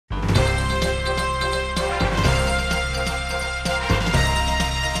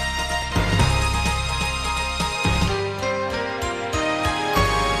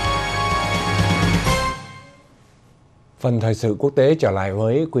Phần thời sự quốc tế trở lại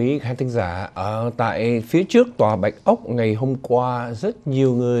với quý khán thính giả. Ở tại phía trước tòa Bạch Ốc ngày hôm qua, rất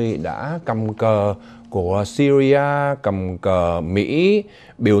nhiều người đã cầm cờ của Syria, cầm cờ Mỹ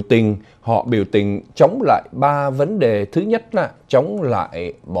biểu tình. Họ biểu tình chống lại ba vấn đề. Thứ nhất là chống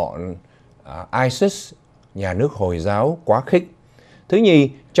lại bọn ISIS, nhà nước Hồi giáo quá khích. Thứ nhì,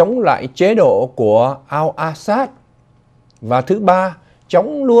 chống lại chế độ của al-Assad. Và thứ ba,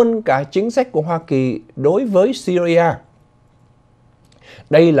 chống luôn cả chính sách của Hoa Kỳ đối với Syria.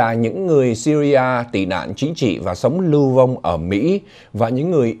 Đây là những người Syria tị nạn chính trị và sống lưu vong ở Mỹ và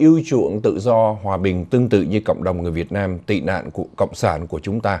những người yêu chuộng tự do, hòa bình tương tự như cộng đồng người Việt Nam tị nạn của Cộng sản của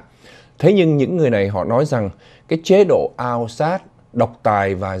chúng ta. Thế nhưng những người này họ nói rằng cái chế độ al-Assad độc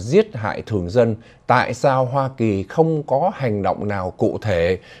tài và giết hại thường dân, tại sao Hoa Kỳ không có hành động nào cụ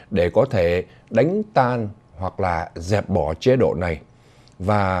thể để có thể đánh tan hoặc là dẹp bỏ chế độ này.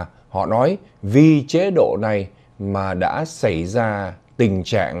 Và họ nói vì chế độ này mà đã xảy ra tình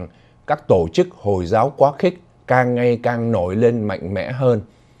trạng các tổ chức Hồi giáo quá khích càng ngày càng nổi lên mạnh mẽ hơn.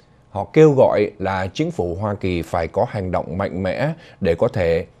 Họ kêu gọi là chính phủ Hoa Kỳ phải có hành động mạnh mẽ để có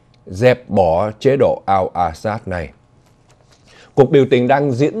thể dẹp bỏ chế độ al-Assad này. Cuộc biểu tình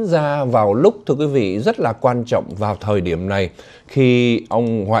đang diễn ra vào lúc, thưa quý vị, rất là quan trọng vào thời điểm này khi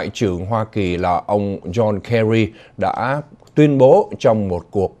ông Ngoại trưởng Hoa Kỳ là ông John Kerry đã tuyên bố trong một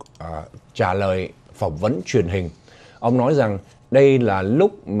cuộc trả lời phỏng vấn truyền hình. Ông nói rằng đây là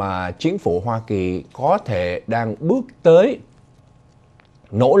lúc mà chính phủ Hoa Kỳ có thể đang bước tới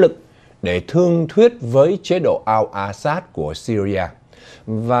nỗ lực để thương thuyết với chế độ al-Assad của Syria.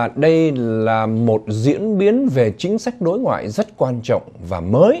 Và đây là một diễn biến về chính sách đối ngoại rất quan trọng và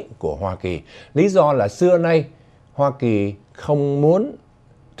mới của Hoa Kỳ. Lý do là xưa nay Hoa Kỳ không muốn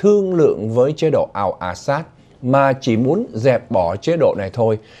thương lượng với chế độ al-Assad mà chỉ muốn dẹp bỏ chế độ này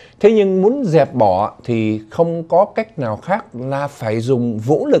thôi. Thế nhưng muốn dẹp bỏ thì không có cách nào khác là phải dùng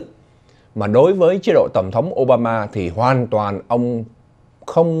vũ lực. Mà đối với chế độ Tổng thống Obama thì hoàn toàn ông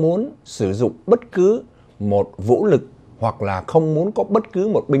không muốn sử dụng bất cứ một vũ lực hoặc là không muốn có bất cứ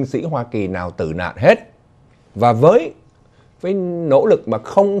một binh sĩ Hoa Kỳ nào tử nạn hết. Và với nỗ lực mà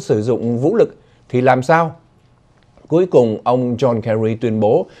không sử dụng vũ lực thì làm sao? Cuối cùng ông John Kerry tuyên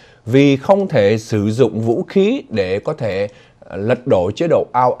bố vì không thể sử dụng vũ khí để có thể lật đổ chế độ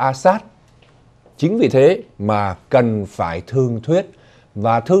al-Assad. Chính vì thế mà cần phải thương thuyết.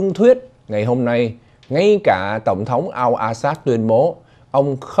 Và thương thuyết ngày hôm nay, ngay cả Tổng thống al-Assad tuyên bố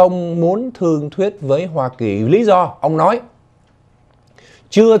ông không muốn thương thuyết với Hoa Kỳ. Lý do, ông nói,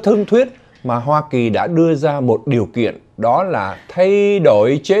 chưa thương thuyết mà Hoa Kỳ đã đưa ra một điều kiện, đó là thay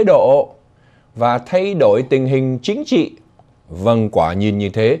đổi chế độ và thay đổi tình hình chính trị. Vâng, quả nhìn như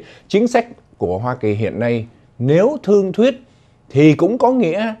thế, chính sách của Hoa Kỳ hiện nay nếu thương thuyết thì cũng có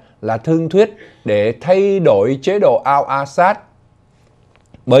nghĩa là thương thuyết để thay đổi chế độ al-Assad.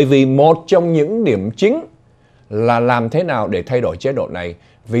 Bởi vì một trong những điểm chính là làm thế nào để thay đổi chế độ này.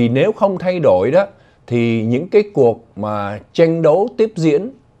 Vì nếu không thay đổi đó thì những cái cuộc mà tranh đấu tiếp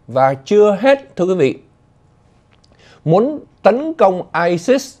diễn và chưa hết, thưa quý vị. Muốn tấn công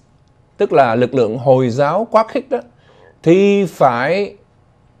ISIS, tức là lực lượng Hồi giáo quá khích đó, thì phải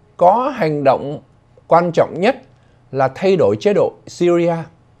có hành động quan trọng nhất là thay đổi chế độ Syria.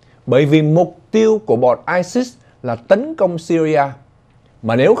 Bởi vì mục tiêu của bọn ISIS là tấn công Syria.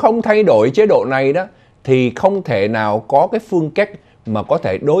 Mà nếu không thay đổi chế độ này đó thì không thể nào có cái phương cách mà có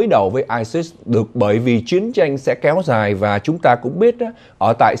thể đối đầu với ISIS được, bởi vì chiến tranh sẽ kéo dài. Và chúng ta cũng biết đó,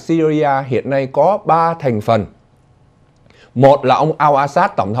 ở tại Syria hiện nay có 3 thành phần. Một là ông al-Assad,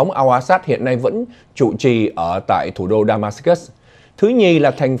 Tổng thống al-Assad hiện nay vẫn trụ trì ở tại thủ đô Damascus. Thứ nhì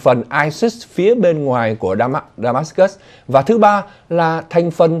là thành phần ISIS phía bên ngoài của Damascus. Và thứ ba là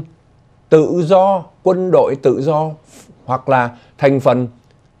thành phần tự do, quân đội tự do hoặc là thành phần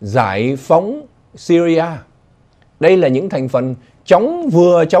giải phóng Syria. Đây là những thành phần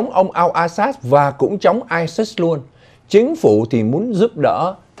vừa chống ông al-Assad và cũng chống ISIS luôn. Chính phủ thì muốn giúp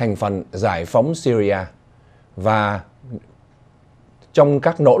đỡ thành phần giải phóng Syria. Và trong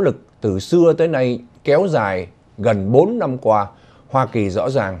các nỗ lực từ xưa tới nay kéo dài gần 4 năm qua, Hoa Kỳ rõ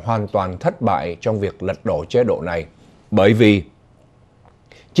ràng hoàn toàn thất bại trong việc lật đổ chế độ này. Bởi vì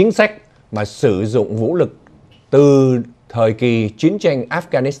chính sách mà sử dụng vũ lực từ thời kỳ chiến tranh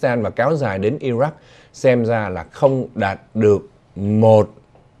Afghanistan và kéo dài đến Iraq xem ra là không đạt được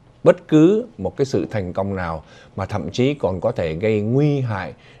bất cứ một cái sự thành công nào, mà thậm chí còn có thể gây nguy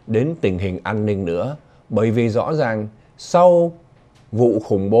hại đến tình hình an ninh nữa. Bởi vì rõ ràng sau vụ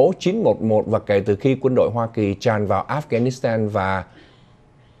khủng bố 9/11 và kể từ khi quân đội Hoa Kỳ tràn vào Afghanistan và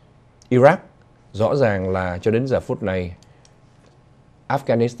Iraq, rõ ràng là cho đến giờ phút này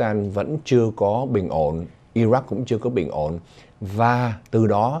Afghanistan vẫn chưa có bình ổn. Iraq cũng chưa có bình ổn. Và từ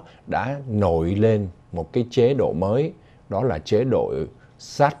đó đã nổi lên một cái chế độ mới, đó là chế độ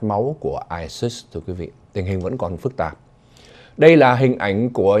sát máu của ISIS, thưa quý vị. Tình hình vẫn còn phức tạp. Đây là hình ảnh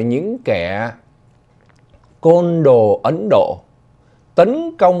của những kẻ côn đồ Ấn Độ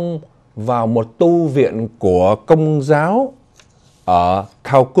tấn công vào một tu viện của Công giáo ở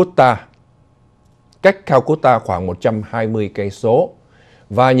Calcutta, cách Calcutta khoảng 120 cây số.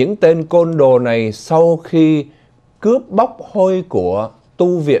 Và những tên côn đồ này sau khi cướp bóc hôi của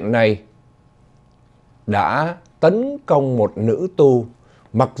tu viện này đã tấn công một nữ tu,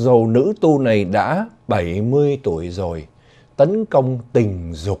 mặc dầu nữ tu này đã 70 tuổi rồi, tấn công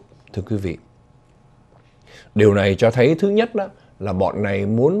tình dục, thưa quý vị. Điều này cho thấy thứ nhất đó là bọn này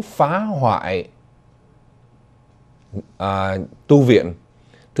muốn phá hoại tu viện.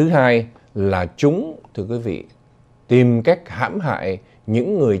 Thứ hai là chúng, thưa quý vị, tìm cách hãm hại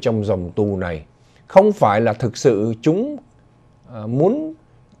những người trong dòng tu này. Không phải là thực sự chúng muốn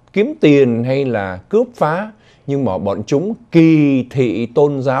kiếm tiền hay là cướp phá, nhưng mà bọn chúng kỳ thị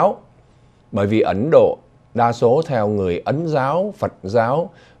tôn giáo. Bởi vì Ấn Độ đa số theo người Ấn giáo, Phật giáo,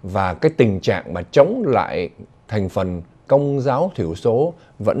 và cái tình trạng mà chống lại thành phần Công giáo thiểu số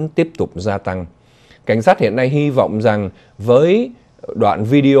vẫn tiếp tục gia tăng. Cảnh sát hiện nay hy vọng rằng với đoạn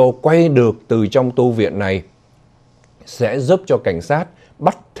video quay được từ trong tu viện này sẽ giúp cho cảnh sát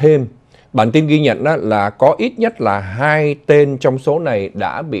bắt thêm. Bản tin ghi nhận đó là có ít nhất là 2 tên trong số này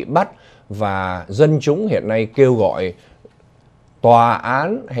đã bị bắt, và dân chúng hiện nay kêu gọi tòa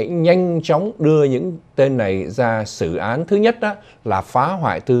án hãy nhanh chóng đưa những tên này ra xử án. Thứ nhất đó là phá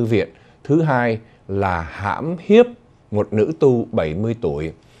hoại tu viện, thứ hai là hãm hiếp một nữ tu 70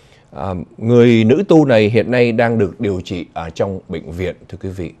 tuổi. Người nữ tu này hiện nay đang được điều trị ở trong bệnh viện, thưa quý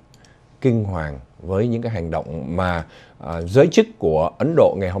vị. Kinh hoàng với những cái hành động mà giới chức của Ấn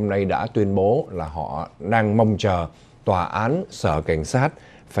Độ ngày hôm nay đã tuyên bố là họ đang mong chờ tòa án, sở cảnh sát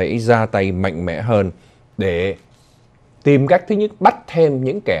phải ra tay mạnh mẽ hơn để tìm cách thứ nhất bắt thêm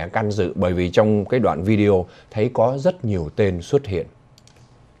những kẻ can dự, bởi vì trong cái đoạn video thấy có rất nhiều tên xuất hiện.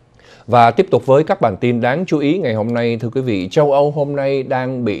 Và tiếp tục với các bản tin đáng chú ý ngày hôm nay, thưa quý vị, châu Âu hôm nay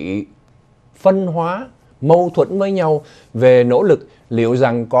đang bị phân hóa, mâu thuẫn với nhau về nỗ lực liệu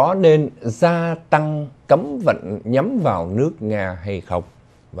rằng có nên gia tăng cấm vận nhắm vào nước Nga hay không.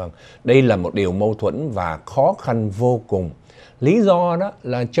 Vâng, đây là một điều mâu thuẫn và khó khăn vô cùng. Lý do đó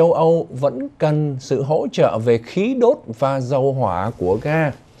là châu Âu vẫn cần sự hỗ trợ về khí đốt và dầu hỏa của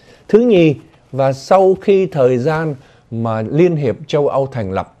Nga. Thứ nhì, và sau khi thời gian mà Liên hiệp châu Âu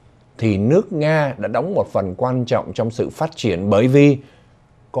thành lập, thì nước Nga đã đóng một phần quan trọng trong sự phát triển, bởi vì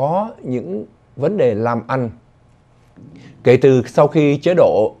có những vấn đề làm ăn. Kể từ sau khi chế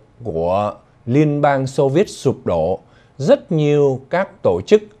độ của Liên bang Xô Viết sụp đổ, rất nhiều các tổ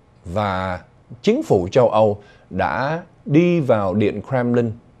chức và chính phủ châu Âu đã đi vào Điện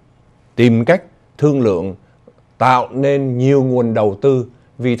Kremlin tìm cách thương lượng, tạo nên nhiều nguồn đầu tư.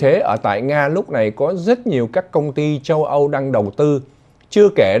 Vì thế ở tại Nga lúc này có rất nhiều các công ty châu Âu đang đầu tư. Chưa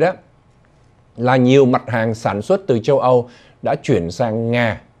kể đó là nhiều mặt hàng sản xuất từ châu Âu đã chuyển sang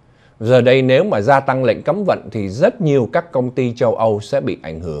Nga. Giờ đây nếu mà gia tăng lệnh cấm vận thì rất nhiều các công ty châu Âu sẽ bị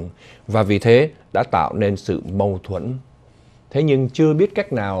ảnh hưởng, và vì thế đã tạo nên sự mâu thuẫn. Thế nhưng chưa biết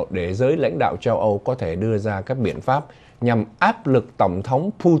cách nào để giới lãnh đạo châu Âu có thể đưa ra các biện pháp nhằm áp lực Tổng thống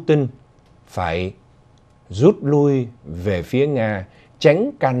Putin phải rút lui về phía Nga,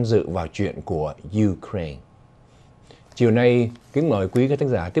 tránh can dự vào chuyện của Ukraine. Chiều nay, kính mời quý khán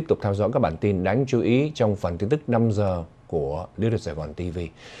giả tiếp tục theo dõi các bản tin đáng chú ý trong phần tin tức 5 giờ của Liên Hợp Sài Gòn TV.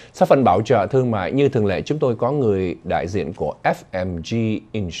 Sau phần bảo trợ thương mại, như thường lệ, chúng tôi có người đại diện của FMG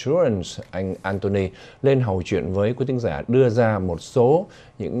Insurance, anh Anthony, lên hầu chuyện với quý khán giả, đưa ra một số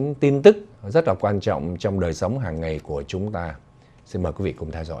những tin tức rất là quan trọng trong đời sống hàng ngày của chúng ta. Xin mời quý vị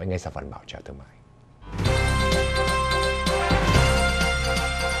cùng theo dõi ngay sau phần bảo trợ thương mại.